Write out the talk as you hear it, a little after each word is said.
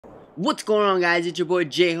What's going on, guys? It's your boy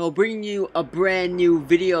J-Ho bringing you a brand new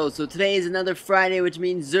video. So today is another Friday, which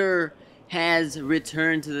means Zur has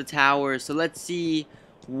returned to the tower. So let's see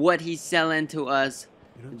what he's selling to us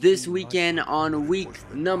this weekend on week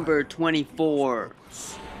number 24.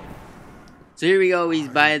 So here we go. He's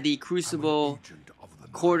by the Crucible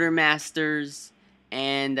Quartermasters,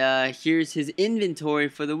 and here's his inventory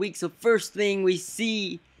for the week. So first thing we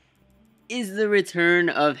see is the return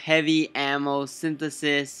of heavy ammo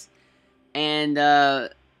synthesis. And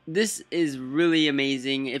this is really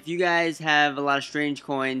amazing. If you guys have a lot of strange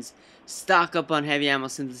coins, stock up on heavy ammo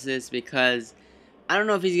synthesis, because I don't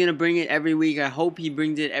know if he's going to bring it every week. I hope he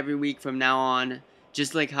brings it every week from now on,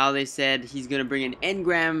 just like how they said he's going to bring an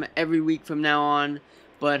engram every week from now on.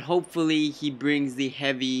 But hopefully he brings the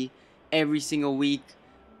heavy every single week.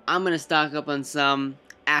 I'm going to stock up on some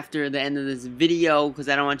after the end of this video, because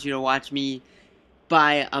I don't want you to watch me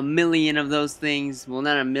buy a million of those things. Well,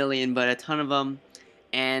 not a million, but a ton of them.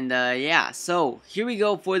 And yeah, so here we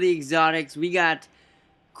go for the exotics. We got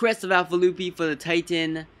Crest of Alpha Lupi for the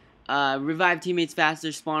Titan, revive teammates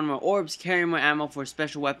faster, spawn more orbs, carry more ammo for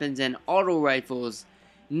special weapons, and auto rifles.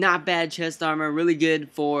 Not bad chest armor, really good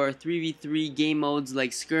for 3v3 game modes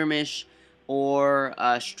like skirmish or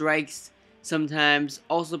strikes sometimes.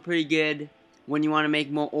 Also pretty good when you want to make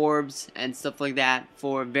more orbs and stuff like that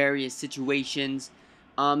for various situations.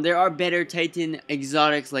 There are better Titan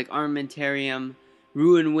exotics like Armamentarium,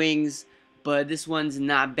 Ruin Wings, but this one's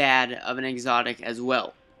not bad of an exotic as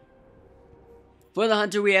well. For the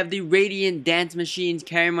Hunter, we have the Radiant Dance Machines,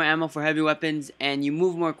 carry more ammo for heavy weapons, and you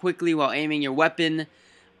move more quickly while aiming your weapon.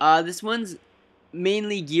 This one's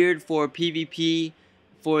mainly geared for PvP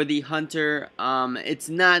for the Hunter. It's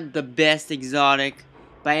not the best exotic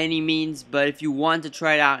by any means, but if you want to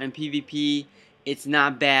try it out in PvP, it's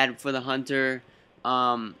not bad for the Hunter.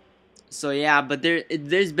 So yeah, but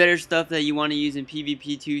there's better stuff that you want to use in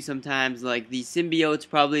PvP too sometimes, like the Symbiote's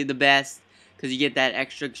probably the best, because you get that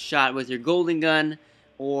extra shot with your Golden Gun,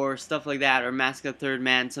 or stuff like that, or Mask of Third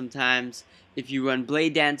Man sometimes, if you run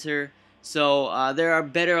Blade Dancer. So there are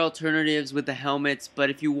better alternatives with the helmets,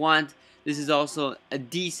 but if you want, this is also a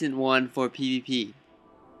decent one for PvP.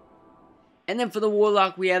 And then for the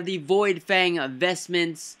Warlock, we have the Void Fang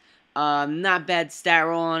Vestments. Not bad stat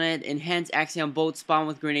roll on it. Enhanced Axion Bolt, spawn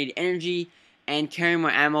with grenade energy, and carry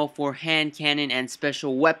more ammo for hand cannon and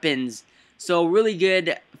special weapons. So really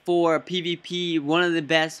good for PvP, one of the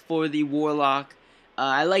best for the Warlock.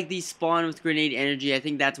 I like these spawn with grenade energy. I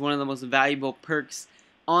think that's one of the most valuable perks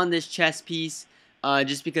on this chest piece,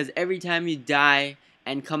 just because every time you die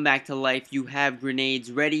and come back to life, you have grenades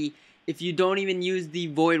ready. If you don't even use the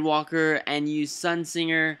Voidwalker and use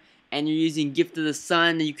Sunsinger, and you're using Gift of the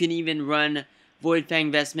Sun, you can even run Void Fang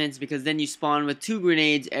Vestments, because then you spawn with 2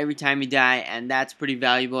 grenades every time you die, and that's pretty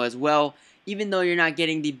valuable as well. Even though you're not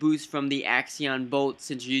getting the boost from the Axion Bolt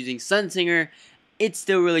since you're using Sunsinger, it's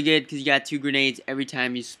still really good because you got 2 grenades every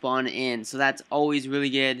time you spawn in. So that's always really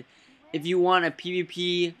good. If you want a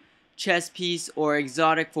PvP chest piece or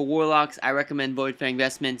exotic for Warlocks, I recommend Void Fang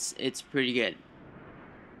Vestments. It's pretty good.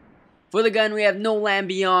 For the gun, we have No Land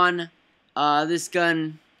Beyond. This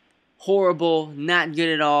gun, horrible, not good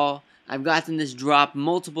at all. I've gotten this drop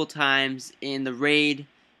multiple times in the raid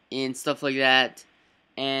and stuff like that,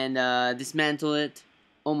 and dismantle it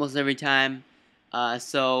almost every time.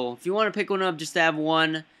 So if you want to pick one up just to have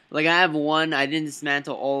one, like I have one, I didn't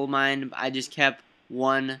dismantle all of mine, I just kept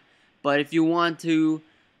one. But if you want to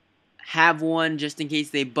have one just in case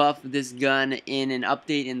they buff this gun in an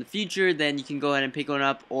update in the future, then you can go ahead and pick one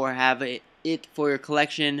up or have it for your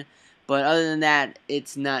collection. But other than that,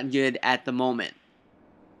 it's not good at the moment.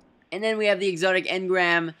 And then we have the exotic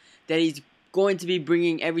engram that he's going to be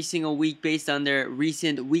bringing every single week based on their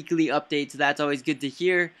recent weekly updates. So that's always good to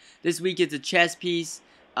hear. This week it's a chest piece,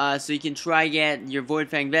 so you can try get your Void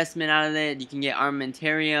Fang Vestment out of it. You can get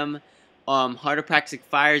Armamentarium. Heart-Apraxic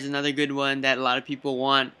Fire is another good one that a lot of people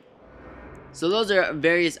want. So those are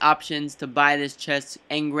various options to buy this chest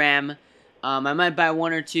engram. I might buy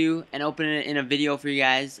 1 or 2 and open it in a video for you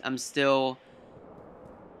guys. I'm still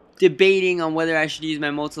debating on whether I should use my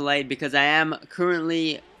Multilite, because I am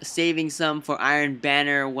currently saving some for Iron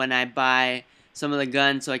Banner when I buy some of the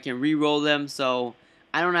guns so I can re-roll them. So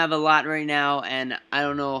I don't have a lot right now, and I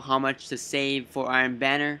don't know how much to save for Iron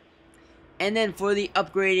Banner. And then for the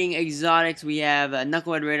upgrading exotics, we have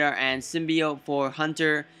Knucklehead Radar and Symbiote for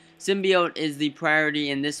Hunter. Symbiote is the priority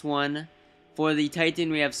in this one. For the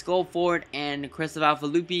Titan, we have Skull Fort and Crest of Alpha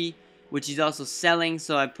Lupi, which he's also selling,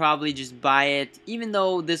 so I'd probably just buy it, even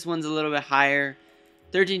though this one's a little bit higher.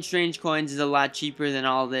 13 Strange Coins is a lot cheaper than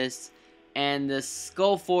all this, And the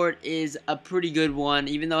Skull Fort is a pretty good one.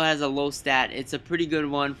 Even though it has a low stat, it's a pretty good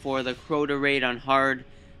one for the Crota raid on hard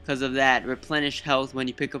because of that replenish health when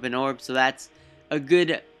you pick up an orb. So that's a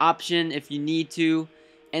good option if you need to.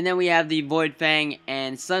 And then we have the Void Fang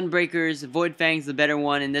and Sunbreakers. Void Fang's the better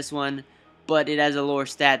one in this one, but it has a lower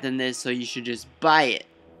stat than this, so you should just buy it.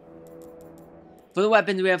 For the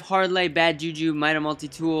weapons, we have Hardlay, Bad Juju, Might of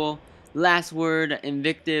Multi-Tool, Last Word,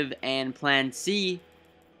 Invictive, and Plan C.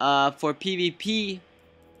 For PvP,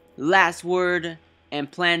 Last Word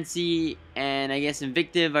and Plan C and I guess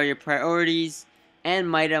Invictive are your priorities.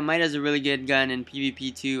 And Mida. Mida's a really good gun in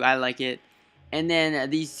PvP too. I like it. And then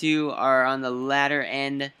these two are on the latter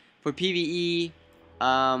end. For PvE,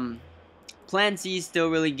 Plan C is still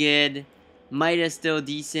really good. Mida's still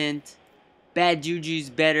decent. Bad Juju's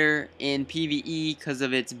better in PvE because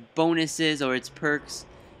of its bonuses or its perks.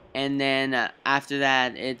 And then after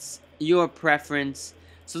that, it's your preference.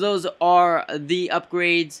 So those are the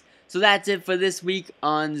upgrades. So that's it for this week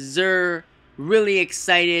on Xur. Really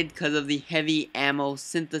excited because of the heavy ammo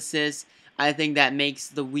synthesis. I think that makes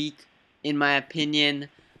the week, in my opinion.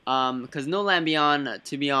 Because No Land Beyond,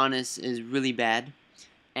 to be honest, is really bad.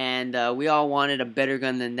 And we all wanted a better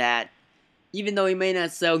gun than that. Even though he may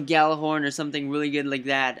not sell Gjallarhorn or something really good like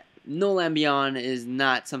that, No Land Beyond is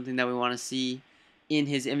not something that we want to see in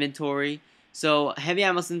his inventory. So heavy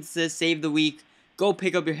ammo synthesis, save the week. Go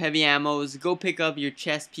pick up your heavy ammos. Go pick up your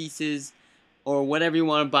chest pieces or whatever you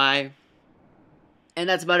want to buy. And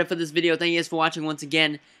that's about it for this video. Thank you guys for watching once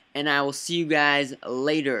again, and I will see you guys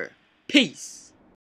later. Peace!